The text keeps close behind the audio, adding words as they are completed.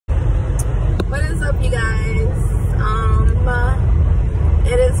up, you guys?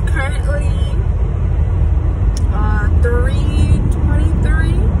 It is currently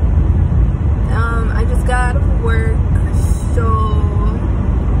 3:23. I just got out of work, so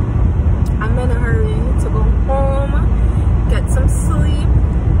I'm in a hurry to go home, get some sleep,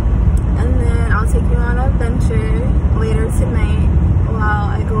 and then I'll take you on an adventure later tonight while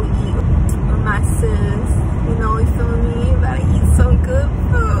I go eat with my sis. You know, you feel me? Gotta eat some good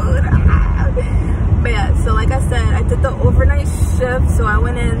food. But yeah, so like I said, I did the overnight shift, so I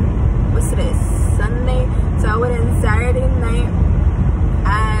went in, what's today? Sunday. So I went in Saturday night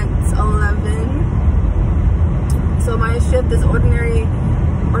at 11. So my shift is originally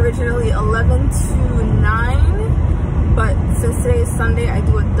 11 to 9, but since today is Sunday, I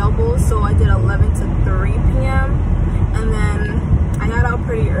do a double, so I did 11 to 3 p.m. and then I got out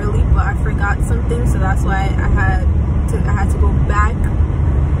pretty early, but I forgot something, so that's why I had to go back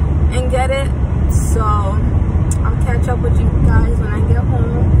and get it. So I'll catch up with you guys when I get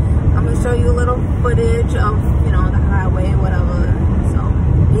home. I'm gonna show you a little footage of, you know, the highway, whatever. So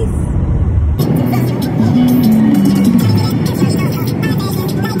peace.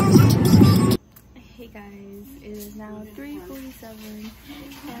 Hey guys, it is now 3:47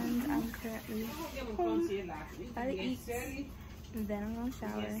 and I'm currently home. Gotta eat, and then I'm gonna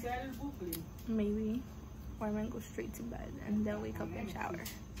shower, maybe, or I'm gonna go straight to bed and then wake up and shower.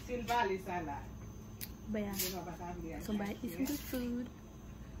 But yeah, so I eat some good food.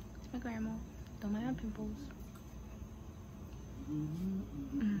 It's my grandma. Don't mind my pimples.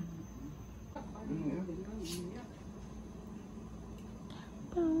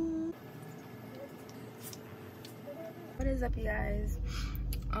 What is up, you guys?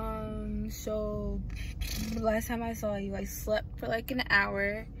 So last time I saw you, I slept for like an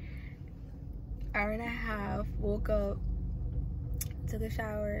hour and a half, woke up, took a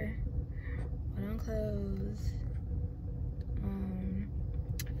shower, put on clothes,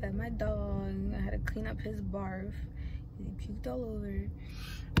 fed my dog. I had to clean up his barf. He puked all over.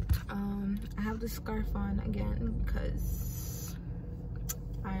 I have the scarf on again because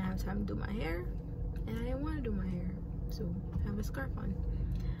I didn't have time to do my hair and I didn't want to do my hair, so I have a scarf on.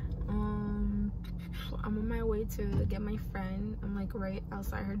 I'm on my way to get my friend. I'm like right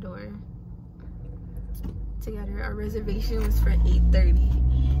outside her door to get her. Our reservation was for 8:30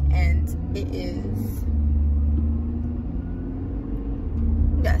 and it is,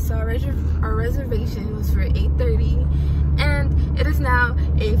 yeah, so our reservation was for 8:30 and it is now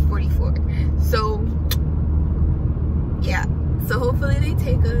 8:44. So yeah, so hopefully they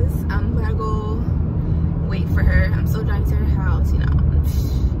take us. I'm gonna go wait for her. I'm still driving to her house, you know.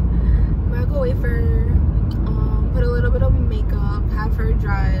 I'm gonna go wait for her, put a little bit of makeup, have her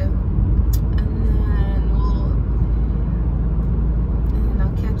drive, and then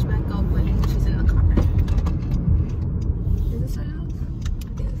I'll catch back up when she's in the car. Is this her house? I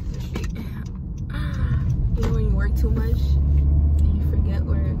think this is the street. You know when you work too much and you forget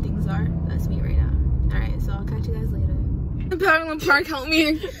where things are? That's me right now. Alright, so I'll catch you guys later. The Parkland Park, help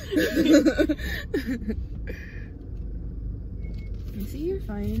me. You see, you're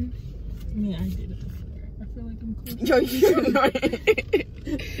fine. Yeah, I did it before. I feel like I'm close. Yo, you're right.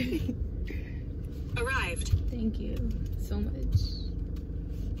 Arrived. Thank you so much.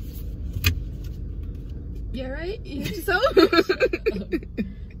 Yeah, right? You think so?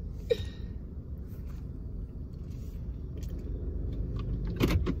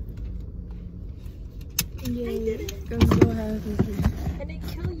 Yay. I did it. I'm so happy. I didn't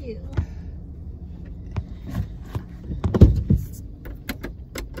kill you.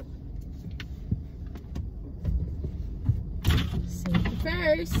 Safety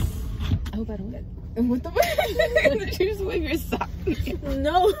first. I hope I don't get. What the fuck? Did you just wave your sock?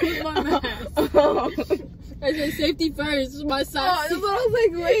 No, it's my mask. Oh. I said safety first. It's my sock. Oh, that's what I was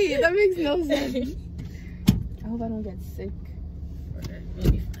like, wait, that makes no sense. I hope I don't get sick.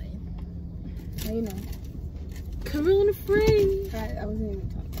 Maybe fine. How you know? Corona free. I wasn't even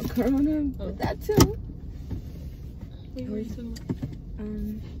talking about Corona, but that too. Wait, so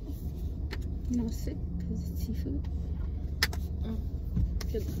you know, sick because it's seafood. oh,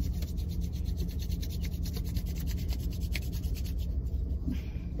 good.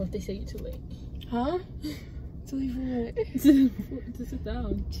 What if they say you're too late? Huh? To leave what? To sit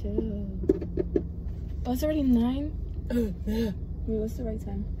down. Chill. Oh, it's already 9? Yeah. Wait, what's the right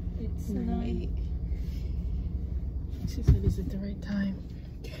time? It's 9:08. She said, is it the right time?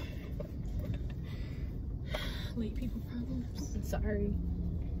 Late people problems. Sorry.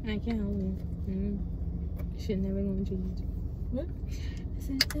 I can't help it. Shit never gonna change. What? I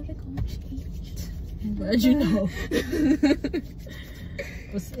said it's never gonna change. How'd you know?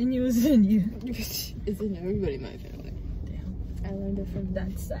 What's in you is in you. It's in everybody in my family. Damn. I learned it from that.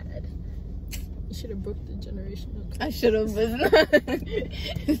 That's sad. You should have broke the generational curse. I should have, but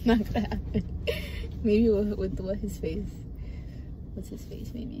it's not gonna happen. Maybe with what his face. What's his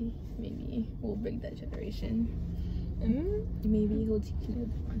face? Maybe we'll break that generation. Maybe he'll teach me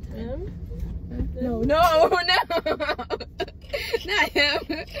one time. No, not him.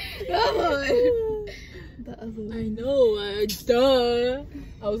 The other one. The other one. I know, duh.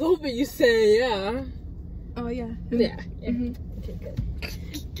 I was hoping you say yeah. Oh yeah. Yeah. Okay, good.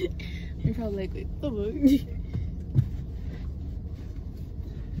 You're probably like, wait, the book.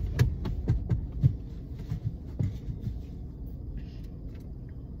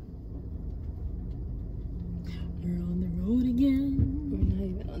 We're on the road again. We're not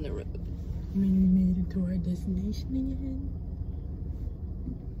even on the road. We made it to our destination again.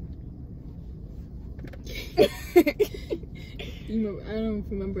 You remember, I don't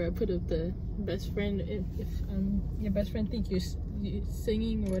remember. I put up the best friend. If your best friend think you're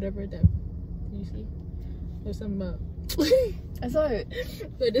singing or whatever, that you see. There's something about. I saw it.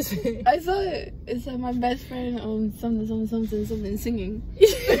 What is it? I saw it. It said my best friend something singing.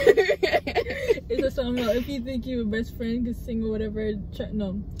 It's a song about if you think your best friend could sing or whatever.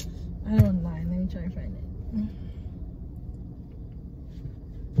 No, I don't lie. Let me try and find it.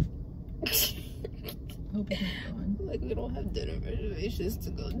 I hope it's not gone. Like we don't have dinner reservations to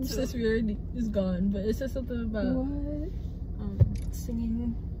go to. It's just it's gone, but it says something about what?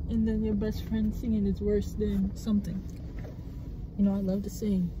 Singing, and then your best friend singing is worse than something. You know, I love to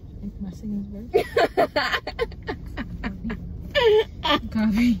sing. If my singing's worse.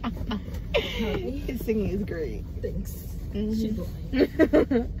 Copy. His singing is great. Thanks. She's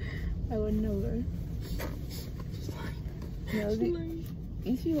lying. I would never. She's lying.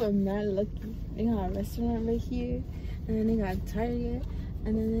 These people are mad lucky. They got a restaurant right here, and then they got Target,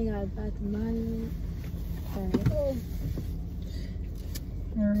 and then they got Bath and Body. Oh.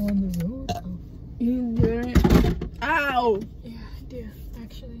 We're on the road. Oh. You doing it? Ow! Yeah, I do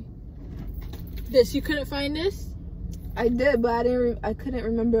actually. This, you couldn't find this? I did, but I couldn't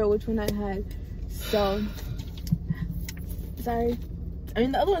remember which one I had. So sorry. I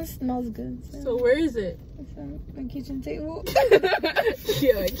mean, the other one smells good. So where is it? It's on my kitchen table.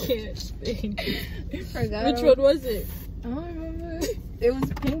 Yeah, I can't think. Forgot. Which one was it? I don't remember. It was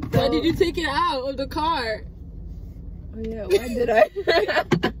pink though. Why did you take it out of the car? Oh yeah, why did I?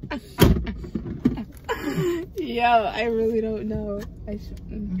 Yo, I really don't know. I should.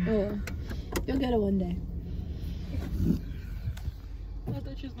 Oh, you'll get it one day. I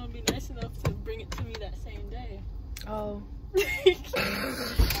thought she was gonna be nice enough to bring it to me that same day. Oh. It's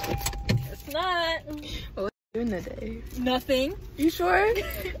not. What was you doing that day? Nothing. You sure?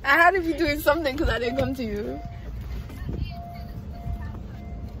 I had to be doing something because I didn't come to you.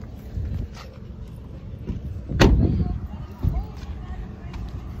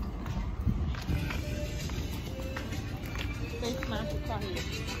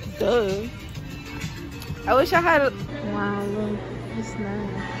 Duh. I wish I had. Wow, look, it's nice.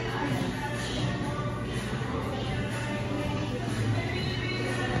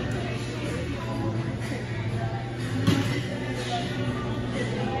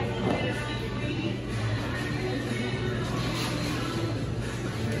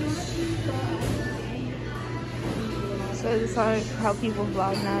 So it's like how people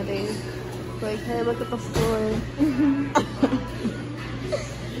vlog nowadays. Like, hey, look at the floor.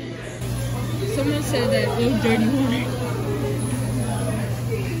 Someone said that it was dirty water.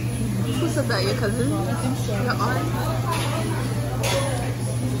 Who said that? Your cousin? I think so. Your aunt?